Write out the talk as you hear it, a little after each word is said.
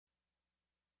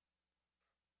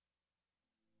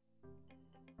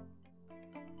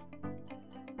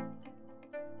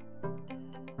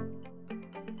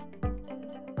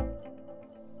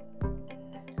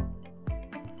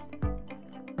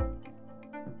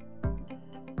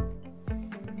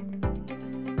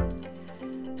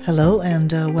Hello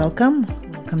and welcome.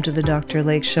 Welcome to the Dr.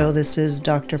 Lake Show. This is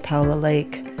Dr. Paula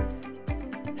Lake.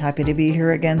 Happy to be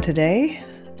here again today.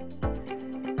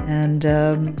 And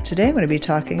today I'm going to be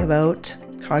talking about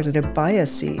cognitive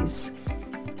biases,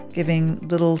 giving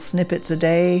little snippets a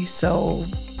day. So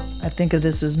I think of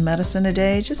this as medicine a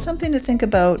day, just something to think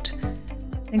about.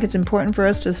 I think it's important for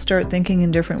us to start thinking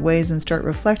in different ways and start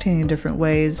reflecting in different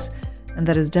ways. And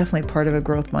that is definitely part of a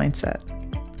growth mindset.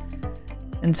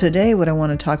 And today what I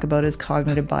want to talk about is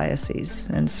cognitive biases.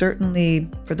 And certainly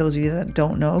for those of you that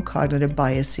don't know, cognitive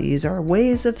biases are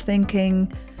ways of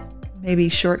thinking, maybe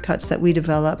shortcuts that we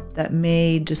develop that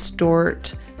may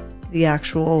distort the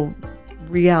actual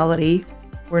reality.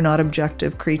 We're not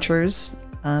objective creatures,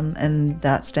 and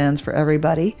that stands for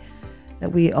everybody.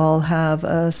 That we all have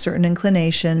a certain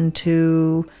inclination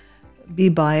to be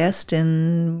biased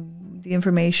in the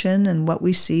information and what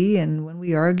we see and when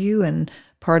we argue, and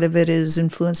part of it is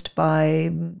influenced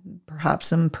by perhaps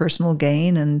some personal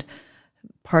gain, and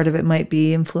part of it might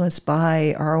be influenced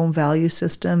by our own value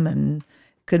system and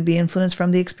could be influenced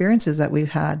from the experiences that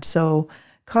we've had. So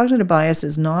cognitive bias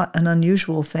is not an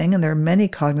unusual thing, and there are many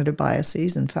cognitive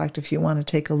biases. In fact, if you want to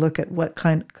take a look at what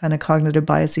kind of cognitive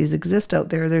biases exist out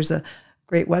there, there's a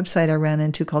great website I ran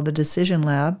into called the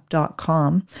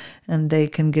decisionlab.com, and they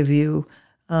can give you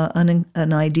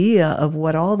an idea of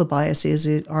what all the biases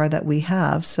are that we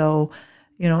have. So,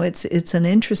 it's an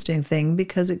interesting thing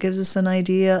because it gives us an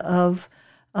idea of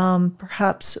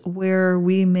perhaps where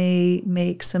we may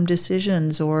make some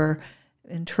decisions or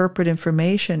interpret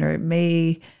information, or it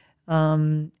may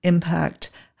impact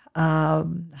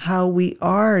how we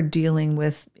are dealing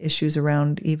with issues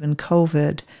around even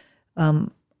COVID,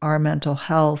 our mental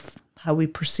health, how we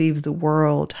perceive the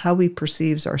world, how we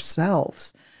perceive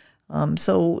ourselves.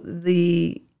 So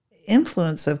the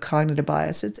influence of cognitive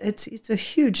bias, it's a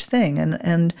huge thing.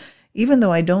 And even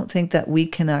though I don't think that we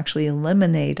can actually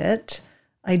eliminate it,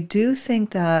 I do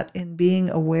think that in being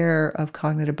aware of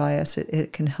cognitive bias,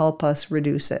 it can help us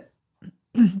reduce it.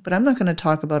 But I'm not going to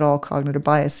talk about all cognitive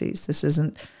biases. This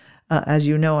isn't, as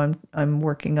you know, I'm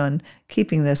working on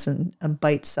keeping this in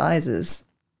bite sizes.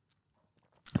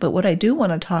 But what I do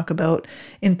want to talk about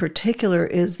in particular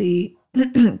is the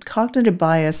cognitive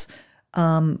bias,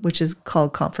 which is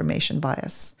called confirmation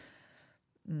bias.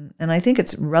 And I think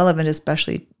it's relevant,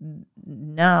 especially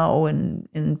now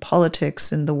in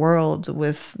politics in the world,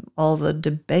 with all the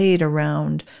debate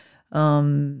around,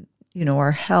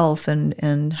 our health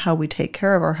and how we take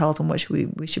care of our health and what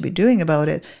we should be doing about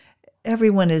it.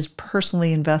 Everyone is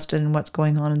personally invested in what's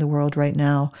going on in the world right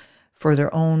now for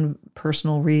their own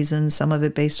personal reasons, some of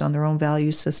it based on their own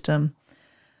value system.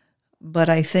 But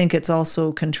I think it's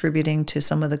also contributing to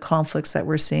some of the conflicts that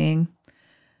we're seeing.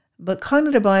 But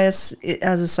cognitive bias,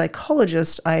 as a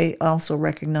psychologist, I also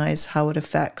recognize how it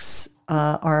affects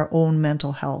our own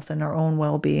mental health and our own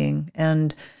well-being.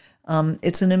 And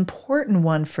it's an important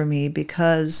one for me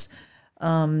because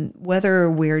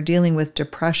whether we're dealing with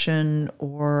depression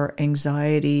or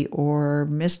anxiety or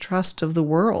mistrust of the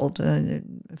world,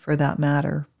 for that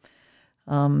matter,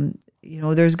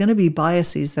 there's going to be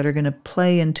biases that are going to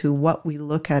play into what we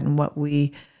look at and what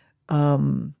we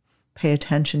pay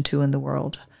attention to in the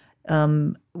world.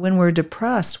 When we're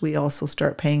depressed, we also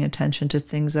start paying attention to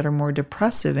things that are more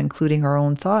depressive, including our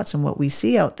own thoughts and what we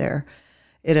see out there.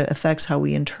 It affects how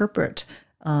we interpret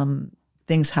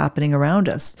things happening around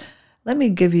us. Let me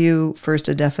give you first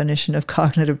a definition of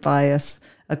cognitive bias,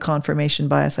 a confirmation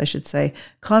bias, I should say.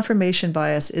 Confirmation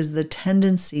bias is the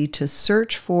tendency to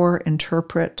search for,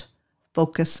 interpret,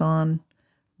 focus on,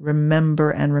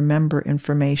 remember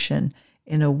information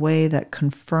in a way that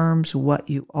confirms what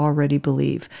you already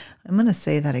believe. I'm going to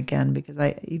say that again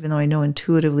because even though I know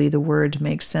intuitively the word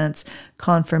makes sense,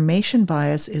 confirmation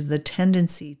bias is the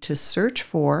tendency to search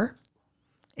for,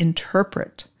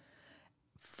 interpret,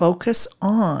 focus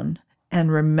on, and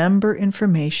remember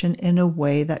information in a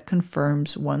way that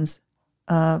confirms one's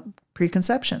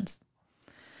preconceptions.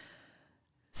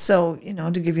 So,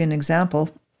 to give you an example,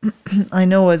 I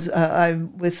know as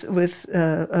I'm with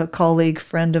a colleague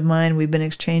friend of mine, we've been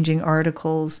exchanging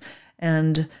articles,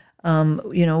 and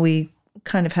we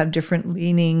kind of have different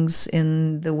leanings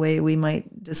in the way we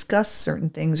might discuss certain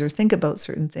things or think about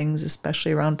certain things,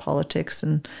 especially around politics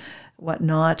and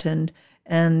whatnot. And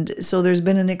so there's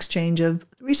been an exchange of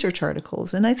research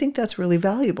articles, and I think that's really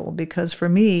valuable because for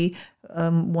me,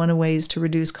 one of the ways to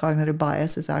reduce cognitive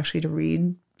bias is actually to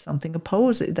read something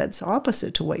opposite, that's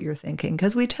opposite to what you're thinking,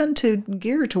 because we tend to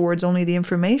gear towards only the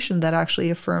information that actually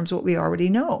affirms what we already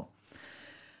know.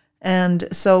 And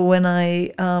so when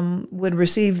I would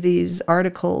receive these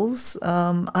articles,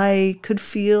 I could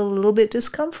feel a little bit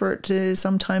discomfort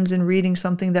sometimes in reading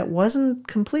something that wasn't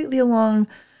completely along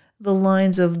the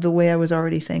lines of the way I was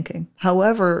already thinking.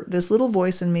 However, this little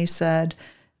voice in me said,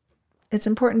 it's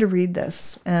important to read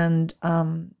this, and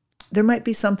there might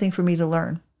be something for me to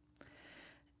learn.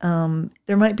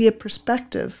 There might be a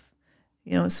perspective.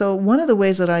 So one of the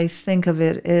ways that I think of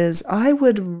it is I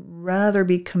would rather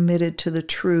be committed to the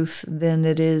truth than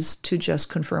it is to just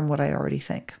confirm what I already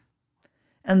think.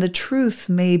 And the truth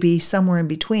may be somewhere in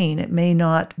between. It may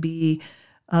not be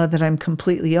that I'm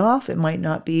completely off. It might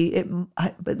not be,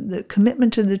 but the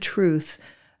commitment to the truth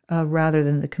rather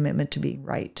than the commitment to being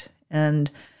right.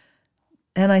 And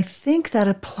I think that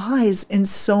applies in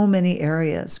so many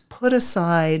areas. Put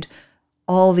aside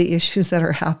all the issues that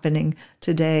are happening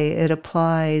today. It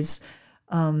applies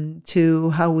to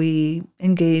how we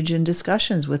engage in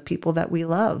discussions with people that we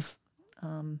love.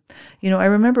 I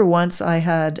remember once I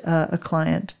had a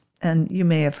client, and you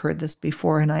may have heard this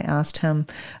before, and I asked him,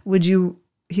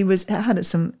 he had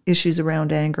some issues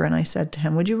around anger, and I said to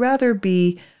him, would you rather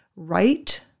be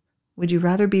right? Would you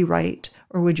rather be right,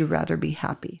 or would you rather be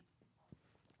happy?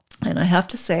 And I have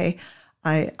to say,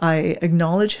 I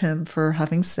acknowledge him for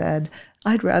having said,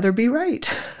 I'd rather be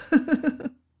right.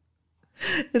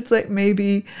 It's like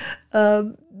maybe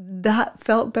that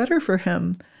felt better for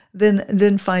him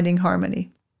than finding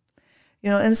harmony.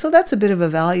 And so that's a bit of a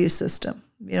value system.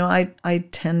 I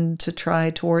tend to try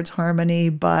towards harmony,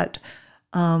 but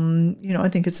I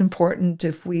think it's important,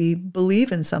 if we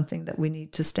believe in something, that we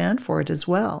need to stand for it as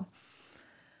well.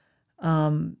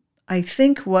 I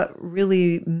think what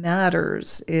really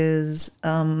matters is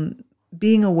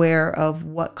being aware of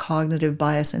what cognitive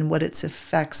bias and what its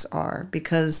effects are,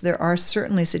 because there are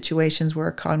certainly situations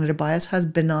where cognitive bias has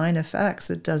benign effects.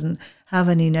 It doesn't have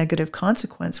any negative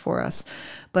consequence for us.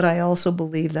 But I also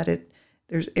believe that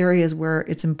there's areas where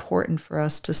it's important for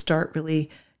us to start really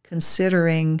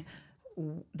considering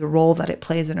the role that it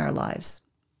plays in our lives.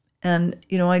 And,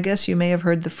 I guess you may have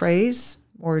heard the phrase,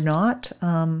 or not,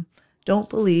 don't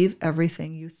believe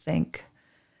everything you think.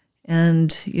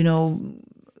 And,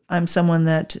 I'm someone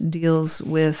that deals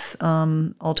with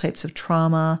all types of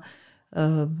trauma,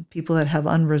 people that have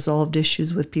unresolved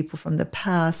issues with people from the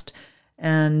past.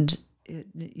 And,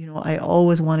 I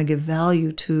always want to give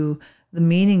value to the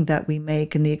meaning that we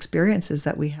make and the experiences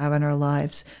that we have in our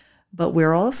lives. But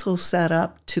we're also set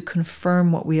up to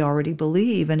confirm what we already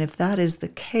believe. And if that is the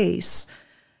case,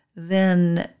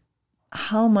 then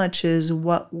how much is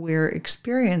what we're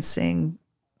experiencing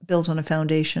built on a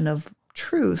foundation of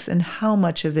truth, and how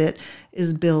much of it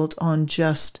is built on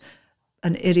just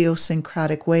an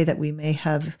idiosyncratic way that we may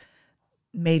have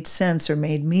made sense or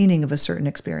made meaning of a certain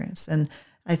experience? And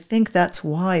I think that's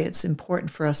why it's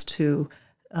important for us to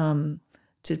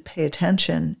pay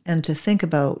attention and to think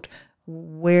about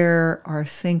where our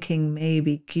thinking may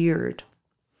be geared.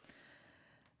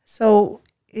 So,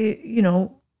 I'm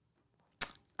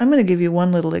going to give you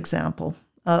one little example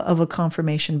of a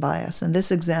confirmation bias. And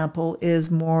this example is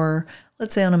more,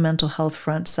 let's say, on a mental health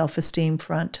front, self-esteem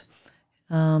front.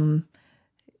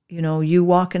 You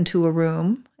walk into a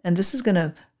room, and this is going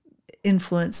to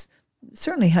influence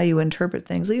certainly how you interpret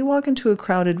things. You walk into a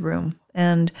crowded room,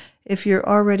 and if you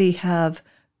already have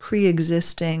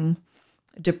pre-existing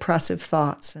depressive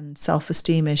thoughts and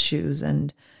self-esteem issues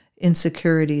and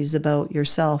insecurities about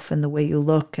yourself and the way you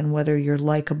look and whether you're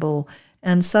likable,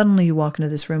 and suddenly you walk into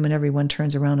this room and everyone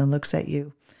turns around and looks at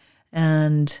you.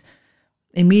 And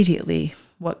immediately,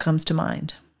 what comes to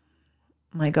mind?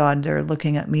 My God, they're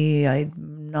looking at me. I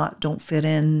don't fit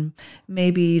in.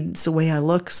 Maybe it's the way I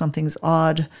look. Something's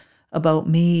odd about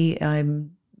me.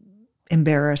 I'm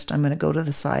embarrassed. I'm going to go to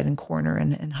the side and corner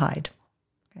and hide.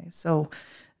 Okay, so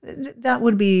that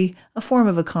would be a form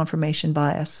of a confirmation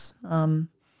bias.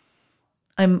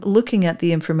 I'm looking at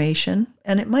the information,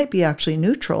 and it might be actually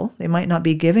neutral. They might not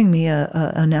be giving me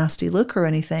a nasty look or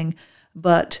anything,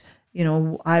 but,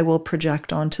 I will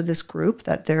project onto this group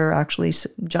that they're actually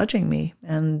judging me,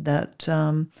 and that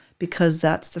because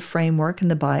that's the framework and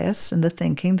the bias and the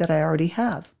thinking that I already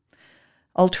have.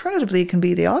 Alternatively, it can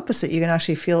be the opposite. You can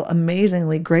actually feel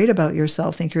amazingly great about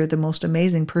yourself, think you're the most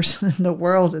amazing person in the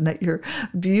world and that you're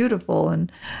beautiful,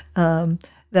 and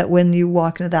that when you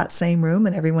walk into that same room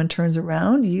and everyone turns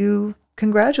around, you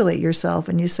congratulate yourself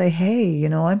and you say, hey,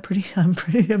 I'm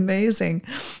pretty amazing.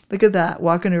 Look at that.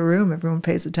 Walk into a room, everyone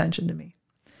pays attention to me.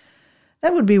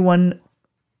 That would be one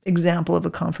example of a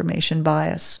confirmation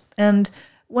bias. And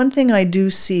one thing I do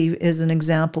see is an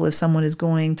example if someone is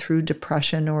going through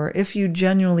depression, or if you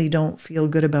genuinely don't feel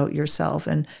good about yourself,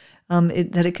 and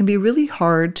that it can be really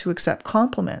hard to accept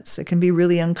compliments. It can be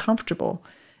really uncomfortable.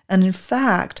 And in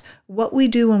fact, what we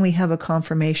do when we have a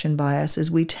confirmation bias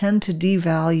is we tend to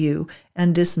devalue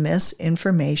and dismiss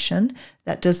information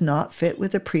that does not fit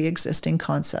with a pre-existing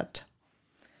concept.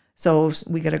 So if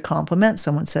we get a compliment,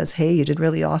 someone says, hey, you did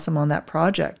really awesome on that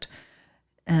project.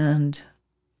 And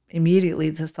immediately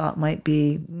the thought might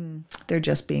be, they're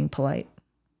just being polite.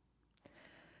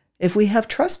 If we have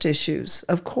trust issues,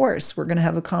 of course, we're going to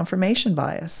have a confirmation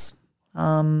bias.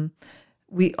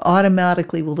 We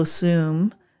automatically will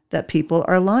assume that people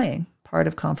are lying, part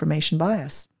of confirmation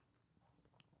bias.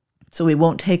 So we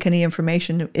won't take any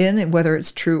information in, whether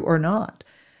it's true or not,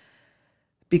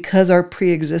 because our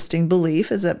pre-existing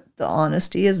belief is that the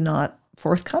honesty is not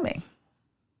forthcoming.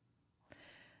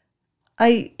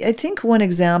 I think one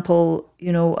example,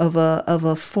 of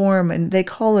a form, and they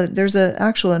call it, there's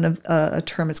a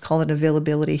term, it's called an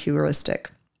availability heuristic.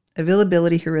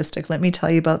 Availability heuristic, let me tell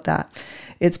you about that.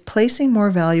 It's placing more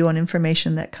value on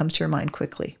information that comes to your mind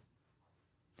quickly.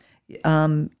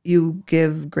 You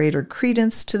give greater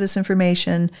credence to this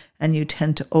information, and you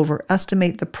tend to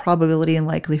overestimate the probability and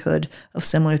likelihood of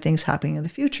similar things happening in the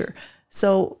future.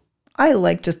 So I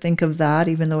like to think of that,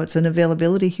 even though it's an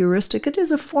availability heuristic, it is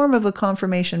a form of a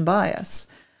confirmation bias.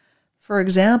 For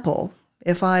example,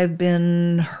 if I've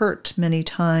been hurt many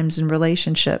times in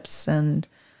relationships, and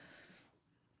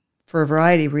for a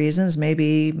variety of reasons,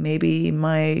 maybe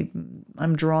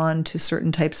I'm drawn to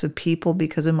certain types of people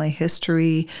because of my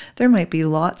history. There might be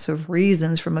lots of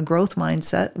reasons from a growth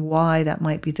mindset why that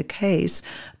might be the case,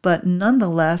 but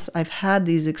nonetheless, I've had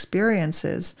these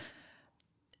experiences.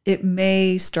 It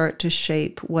may start to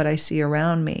shape what I see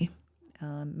around me,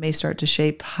 may start to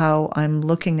shape how I'm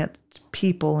looking at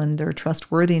people and their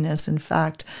trustworthiness. In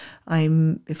fact,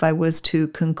 if I was to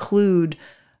conclude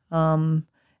and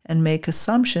make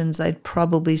assumptions, I'd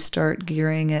probably start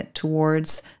gearing it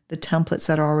towards the templates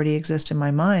that already exist in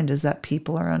my mind, is that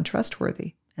people are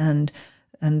untrustworthy. And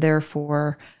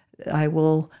therefore, I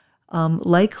will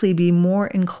likely be more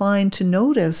inclined to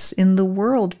notice in the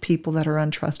world people that are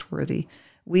untrustworthy.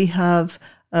 We have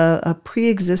a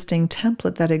pre-existing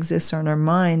template that exists in our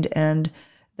mind, and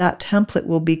that template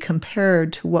will be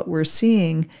compared to what we're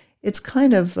seeing. It's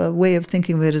kind of a way of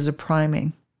thinking of it as a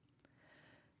priming.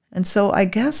 And so I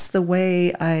guess the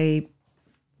way I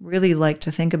really like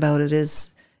to think about it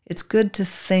is it's good to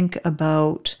think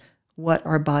about what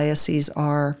our biases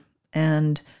are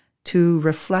and to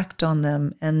reflect on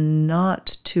them, and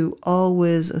not to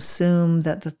always assume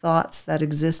that the thoughts that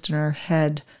exist in our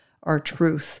head are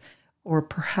truth, or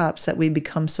perhaps that we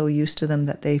become so used to them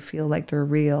that they feel like they're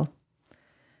real.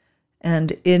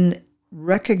 And in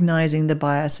recognizing the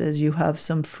biases, you have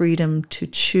some freedom to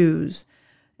choose.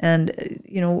 And,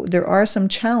 there are some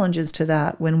challenges to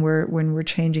that when we're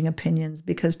changing opinions,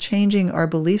 because changing our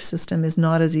belief system is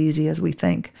not as easy as we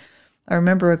think. I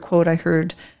remember a quote I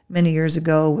heard many years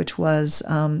ago, which was,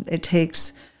 it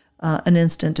takes an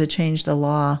instant to change the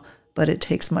law, but it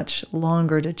takes much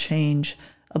longer to change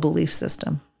a belief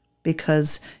system.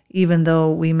 Because even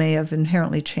though we may have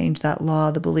inherently changed that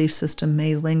law, the belief system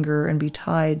may linger and be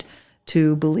tied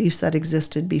to beliefs that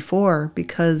existed before,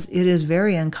 because it is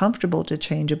very uncomfortable to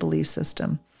change a belief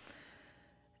system.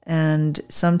 And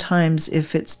sometimes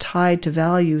if it's tied to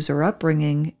values or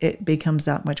upbringing, it becomes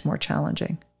that much more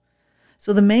challenging.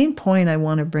 So the main point I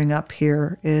want to bring up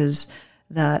here is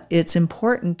that it's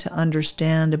important to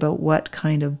understand about what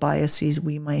kind of biases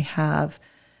we may have,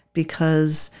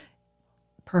 because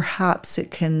perhaps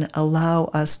it can allow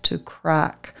us to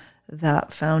crack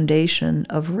that foundation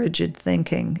of rigid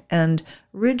thinking. And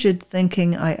rigid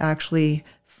thinking I actually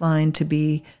find to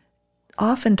be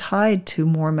often tied to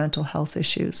more mental health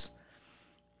issues.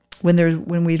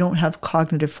 When we don't have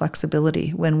cognitive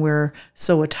flexibility, when we're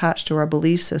so attached to our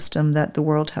belief system that the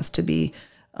world has to be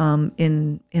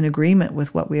in agreement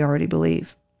with what we already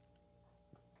believe.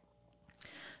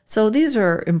 So these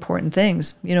are important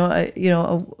things.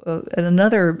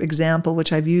 Another example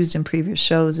which I've used in previous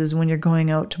shows is when you're going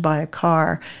out to buy a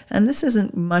car, and this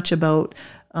isn't much about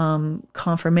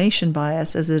confirmation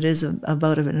bias as it is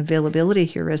about an availability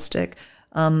heuristic,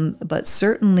 but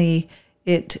certainly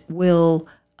it will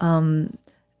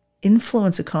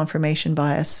influence a confirmation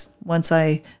bias. Once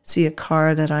I see a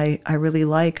car that I really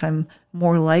like, I'm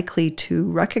more likely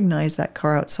to recognize that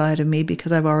car outside of me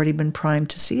because I've already been primed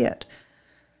to see it.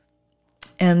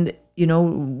 And,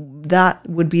 that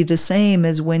would be the same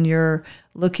as when you're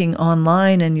looking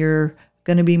online and you're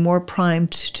going to be more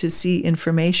primed to see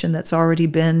information that's already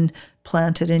been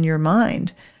planted in your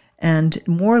mind, and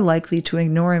more likely to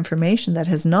ignore information that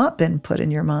has not been put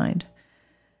in your mind.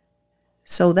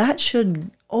 So that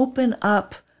should open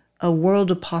up a world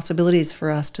of possibilities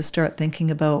for us to start thinking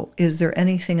about, is there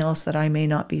anything else that I may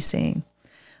not be seeing?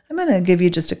 I'm going to give you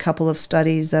just a couple of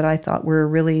studies that I thought were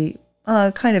really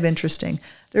kind of interesting.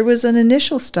 There was an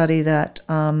initial study that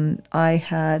I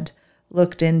had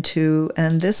looked into,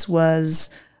 and this was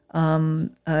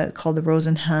called the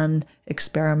Rosenhan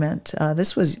experiment.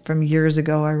 This was from years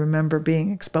ago. I remember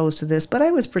being exposed to this, but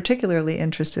I was particularly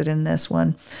interested in this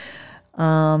one.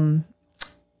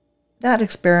 That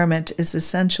experiment is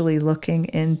essentially looking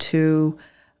into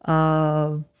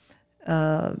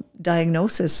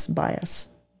diagnosis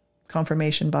bias,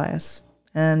 confirmation bias.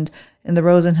 And in the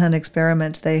Rosenhan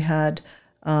experiment, they had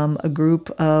a group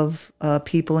of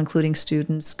people, including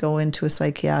students, go into a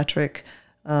psychiatric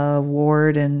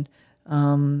ward and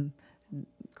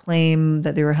claim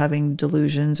that they were having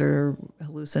delusions or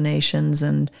hallucinations,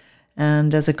 and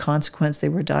as a consequence, they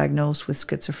were diagnosed with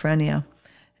schizophrenia.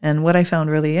 And what I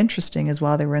found really interesting is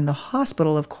while they were in the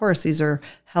hospital, of course, these are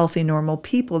healthy, normal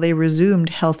people. They resumed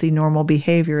healthy, normal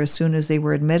behavior as soon as they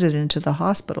were admitted into the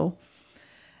hospital.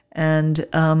 And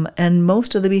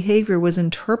most of the behavior was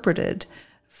interpreted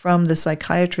from the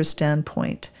psychiatrist's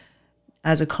standpoint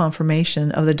as a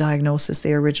confirmation of the diagnosis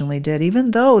they originally did, even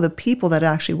though the people that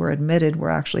actually were admitted were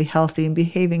actually healthy and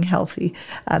behaving healthy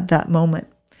at that moment.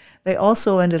 They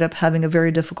also ended up having a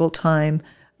very difficult time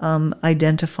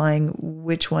identifying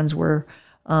which ones were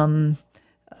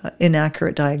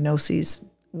inaccurate diagnoses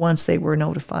once they were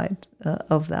notified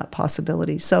of that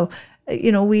possibility. So,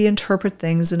 we interpret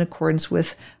things in accordance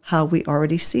with how we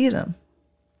already see them.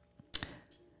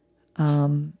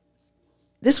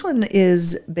 This one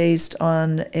is based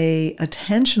on a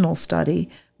attentional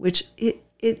study, which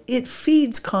it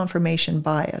feeds confirmation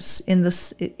bias.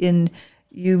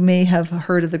 You may have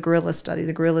heard of the gorilla study.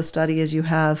 The gorilla study is you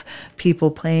have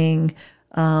people playing,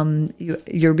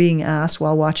 you're being asked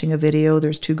while watching a video,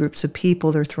 there's two groups of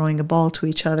people, they're throwing a ball to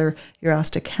each other. You're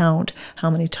asked to count how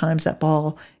many times that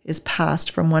ball is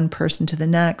passed from one person to the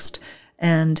next.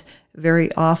 And very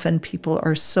often people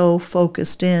are so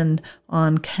focused in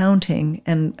on counting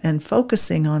and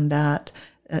focusing on that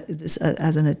as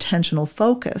an attentional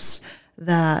focus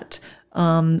that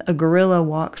a gorilla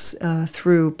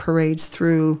parades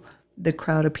through the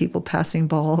crowd of people passing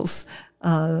balls,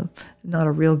 not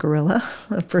a real gorilla,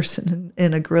 a person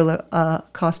in a gorilla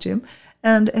costume,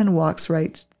 and walks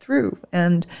right through.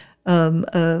 And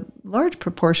a large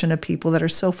proportion of people that are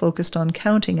so focused on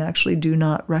counting actually do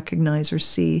not recognize or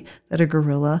see that a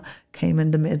gorilla came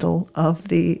in the middle of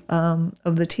the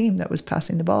team that was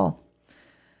passing the ball.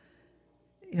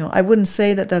 I wouldn't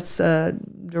say that that's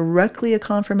directly a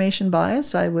confirmation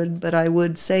bias. But I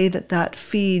would say that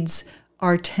feeds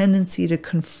our tendency to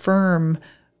confirm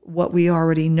what we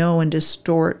already know and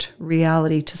distort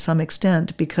reality to some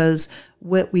extent, because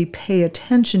what we pay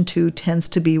attention to tends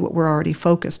to be what we're already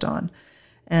focused on.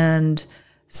 And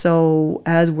so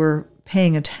as we're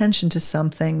paying attention to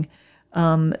something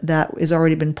that has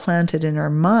already been planted in our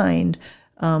mind,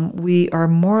 we are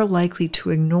more likely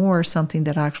to ignore something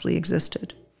that actually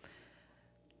existed.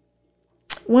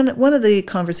 One of the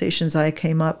conversations I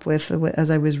came up with as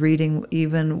I was reading,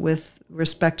 even with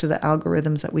respect to the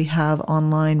algorithms that we have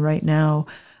online right now,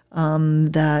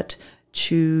 that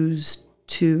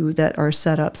are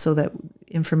set up so that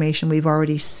information we've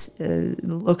already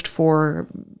looked for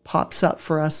pops up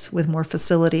for us with more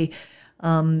facility,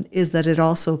 is that it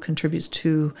also contributes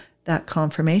to that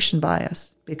confirmation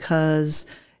bias, because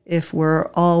if we're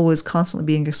always constantly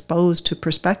being exposed to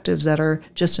perspectives that are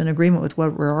just in agreement with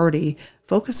what we're already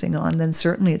focusing on, then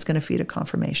certainly it's going to feed a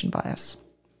confirmation bias.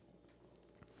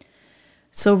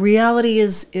 So reality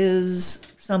is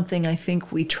something I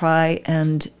think we try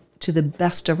and to the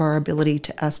best of our ability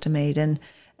to estimate. And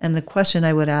the question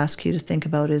I would ask you to think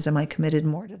about is, am I committed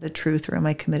more to the truth, or am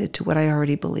I committed to what I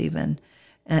already believe in?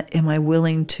 Am I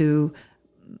willing to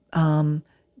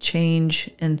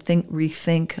change and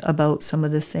rethink about some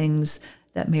of the things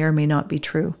that may or may not be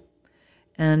true?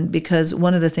 And because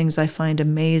one of the things I find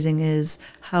amazing is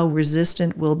how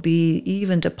resistant we'll be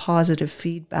even to positive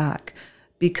feedback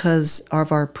because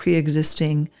of our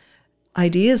pre-existing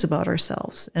ideas about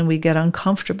ourselves, and we get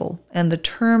uncomfortable. And the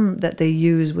term that they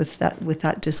use with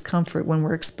that discomfort when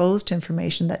we're exposed to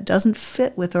information that doesn't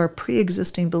fit with our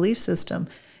pre-existing belief system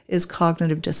is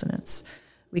cognitive dissonance.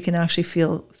 We can actually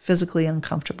feel physically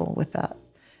uncomfortable with that.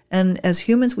 And as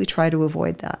humans, we try to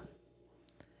avoid that.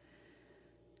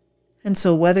 And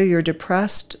so whether you're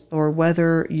depressed or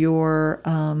whether you're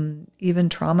even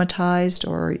traumatized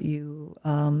or you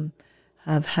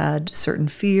have had certain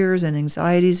fears and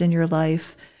anxieties in your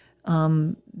life,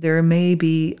 there may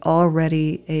be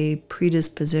already a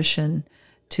predisposition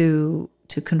to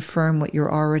confirm what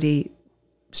you're already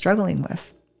struggling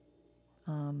with.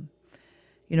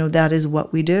 That is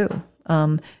what we do.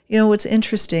 What's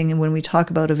interesting when we talk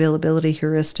about availability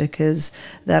heuristic is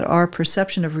that our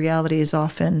perception of reality is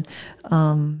often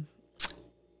I'm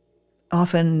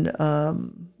thinking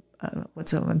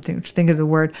of the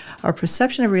word. Our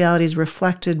perception of reality is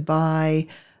reflected by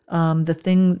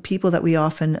people that we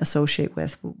often associate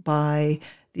with, by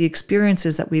the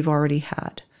experiences that we've already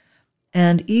had.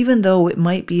 And even though it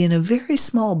might be in a very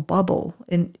small bubble,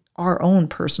 in our own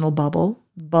personal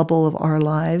bubble of our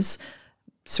lives,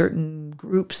 certain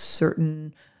groups,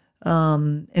 certain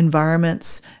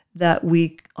environments that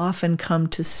we often come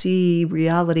to see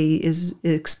reality is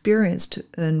experienced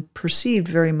and perceived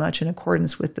very much in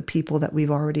accordance with the people that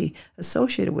we've already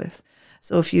associated with.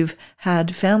 So if you've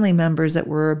had family members that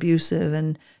were abusive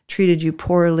and treated you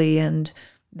poorly, and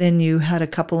then you had a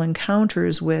couple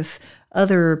encounters with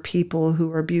other people who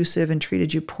were abusive and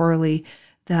treated you poorly,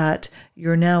 that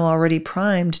you're now already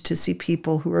primed to see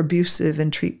people who are abusive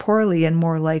and treat poorly and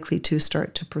more likely to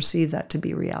start to perceive that to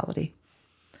be reality.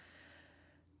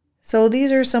 So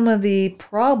these are some of the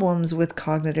problems with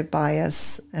cognitive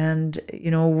bias. And,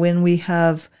 when we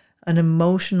have an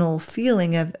emotional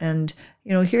feeling of, and,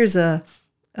 here's an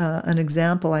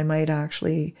example I might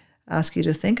actually ask you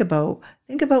to think about.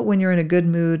 Think about when you're in a good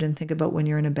mood and think about when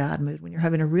you're in a bad mood, when you're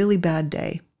having a really bad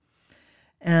day.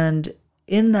 And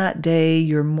in that day,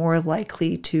 you're more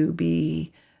likely to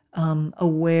be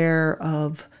aware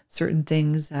of certain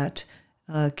things that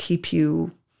keep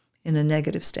you in a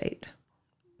negative state,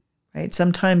 right?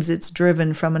 Sometimes it's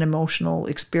driven from an emotional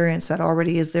experience that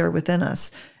already is there within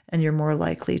us, and you're more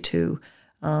likely to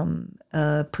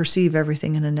perceive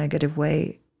everything in a negative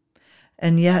way.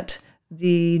 And yet,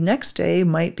 the next day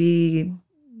might be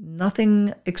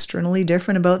nothing externally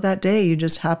different about that day. You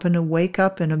just happen to wake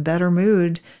up in a better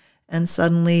mood, and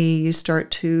suddenly you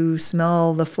start to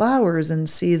smell the flowers and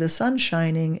see the sun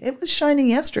shining. It was shining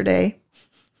yesterday,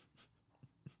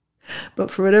 but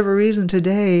for whatever reason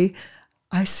today,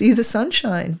 I see the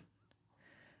sunshine.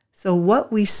 So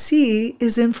what we see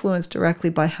is influenced directly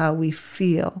by how we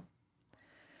feel.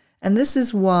 And this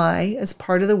is why, as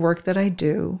part of the work that I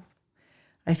do,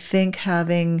 I think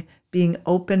being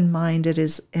open-minded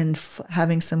and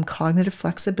having some cognitive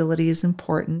flexibility is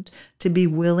important, to be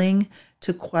willing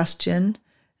to question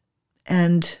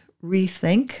and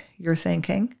rethink your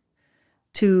thinking,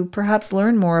 to perhaps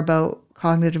learn more about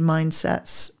cognitive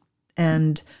mindsets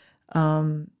and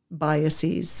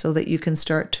biases so that you can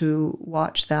start to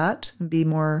watch that and be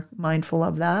more mindful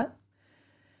of that.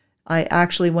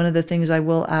 One of the things I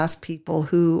will ask people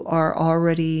who are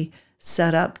already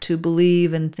set up to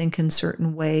believe and think in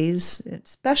certain ways,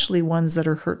 especially ones that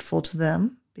are hurtful to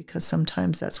them, because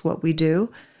sometimes that's what we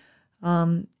do,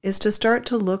 is to start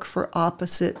to look for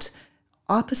opposite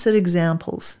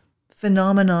examples,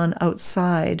 phenomenon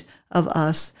outside of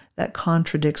us that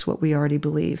contradicts what we already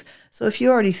believe. So if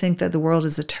you already think that the world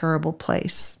is a terrible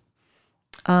place,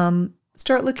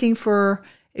 start looking for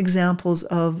examples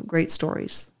of great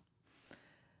stories.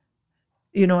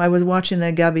 I was watching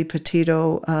a Gabby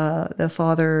Petito, the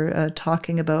father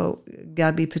talking about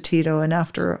Gabby Petito, and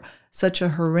after such a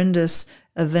horrendous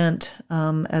event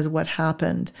as what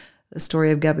happened, the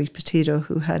story of Gabby Petito,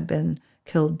 who had been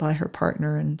killed by her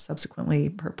partner, and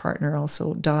subsequently her partner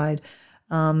also died.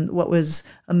 What was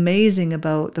amazing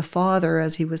about the father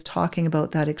as he was talking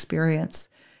about that experience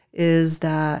is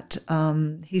that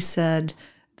he said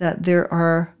that there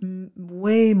are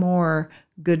way more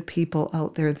good people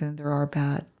out there than there are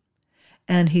bad.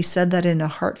 And he said that in a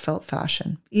heartfelt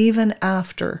fashion, even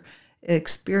after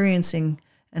experiencing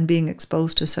and being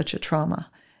exposed to such a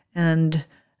trauma. And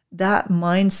that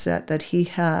mindset that he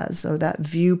has, or that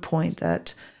viewpoint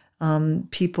that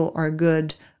people are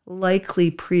good,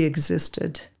 likely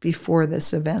pre-existed before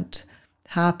this event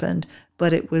happened,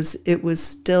 but it was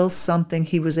still something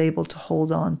he was able to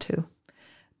hold on to.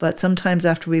 But sometimes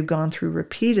after we've gone through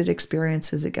repeated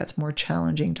experiences, it gets more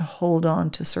challenging to hold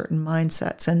on to certain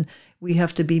mindsets. And we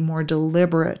have to be more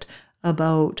deliberate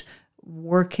about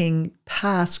working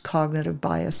past cognitive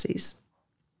biases,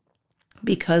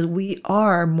 because we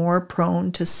are more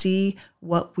prone to see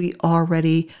what we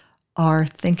already are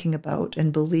thinking about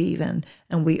and believe in.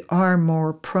 And we are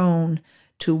more prone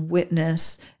to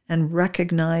witness and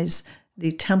recognize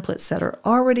the templates that are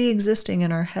already existing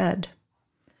in our head.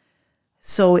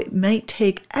 So it might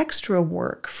take extra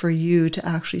work for you to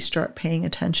actually start paying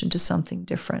attention to something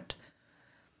different.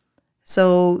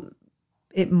 So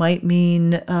it might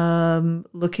mean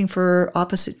looking for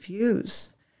opposite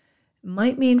views. It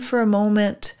might mean for a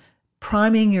moment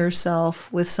priming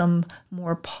yourself with some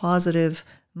more positive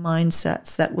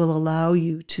mindsets that will allow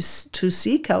you to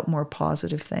seek out more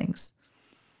positive things.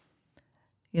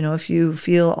 You know, if you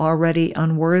feel already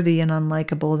unworthy and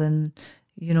unlikable, then,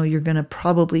 you know, you're going to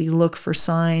probably look for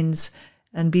signs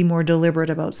and be more deliberate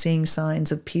about seeing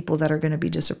signs of people that are going to be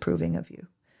disapproving of you.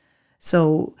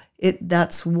 So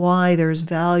that's why there's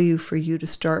value for you to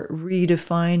start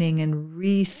redefining and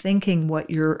rethinking what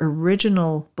your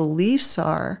original beliefs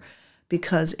are,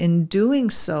 because in doing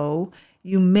so,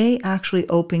 you may actually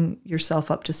open yourself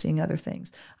up to seeing other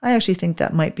things. I actually think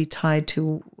that might be tied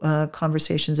to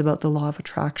conversations about the law of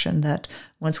attraction, that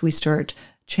once we start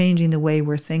changing the way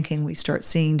we're thinking, we start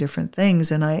seeing different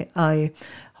things. And I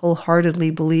wholeheartedly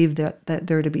believe that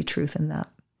there to be truth in that.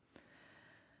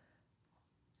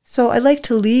 So I'd like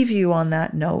to leave you on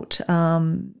that note.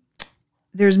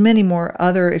 There's many more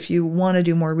if you want to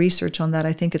do more research on that,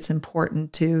 I think it's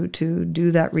important to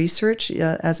do that research.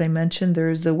 As I mentioned,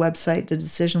 there's the website,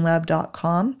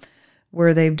 thedecisionlab.com,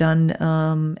 where they've done,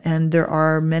 and there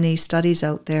are many studies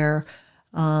out there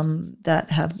that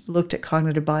have looked at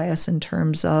cognitive bias in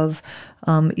terms of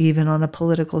even on a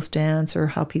political stance or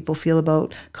how people feel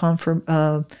about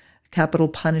capital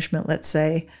punishment, let's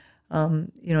say.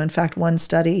 In fact, one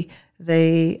study,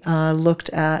 they looked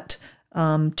at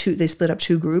they split up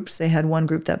two groups. They had one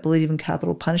group that believed in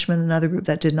capital punishment, another group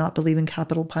that did not believe in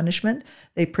capital punishment.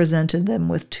 They presented them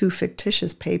with two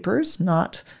fictitious papers,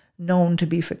 not known to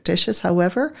be fictitious,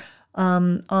 however,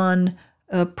 on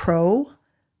pro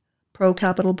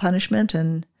capital punishment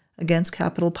and against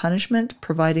capital punishment,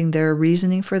 providing their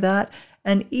reasoning for that.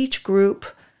 And each group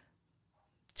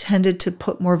tended to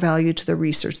put more value to the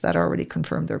research that already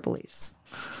confirmed their beliefs.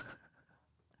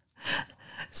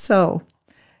 So,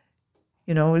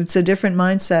 it's a different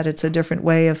mindset. It's a different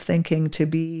way of thinking, to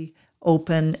be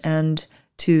open and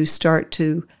to start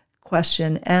to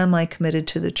question, am I committed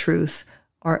to the truth,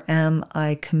 or am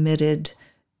I committed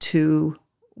to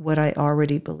what I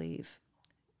already believe?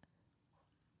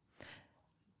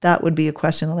 That would be a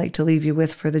question I'd like to leave you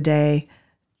with for the day.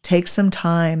 Take some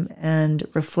time and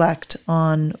reflect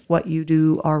on what you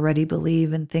do already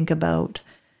believe and think about.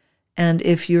 And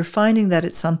if you're finding that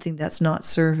it's something that's not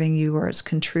serving you, or it's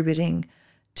contributing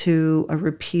to a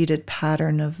repeated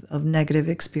pattern of negative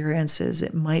experiences,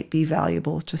 it might be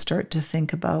valuable to start to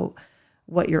think about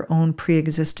what your own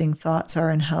pre-existing thoughts are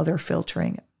and how they're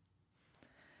filtering it.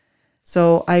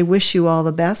 So I wish you all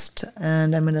the best,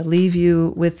 and I'm going to leave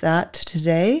you with that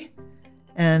today.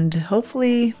 And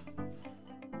hopefully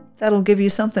that'll give you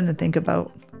something to think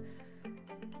about,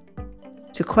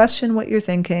 to question what you're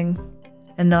thinking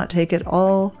and not take it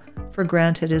all for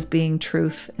granted as being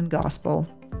truth and gospel.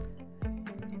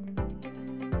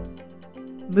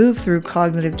 Move through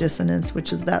cognitive dissonance,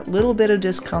 which is that little bit of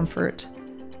discomfort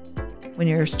when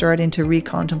you're starting to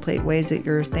recontemplate ways that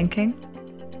you're thinking,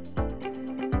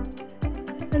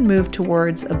 and move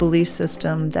towards a belief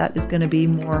system that is going to be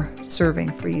more serving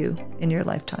for you in your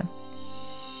lifetime.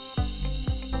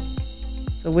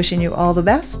 So wishing you all the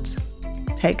best.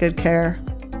 Take good care.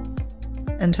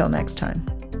 Until next time.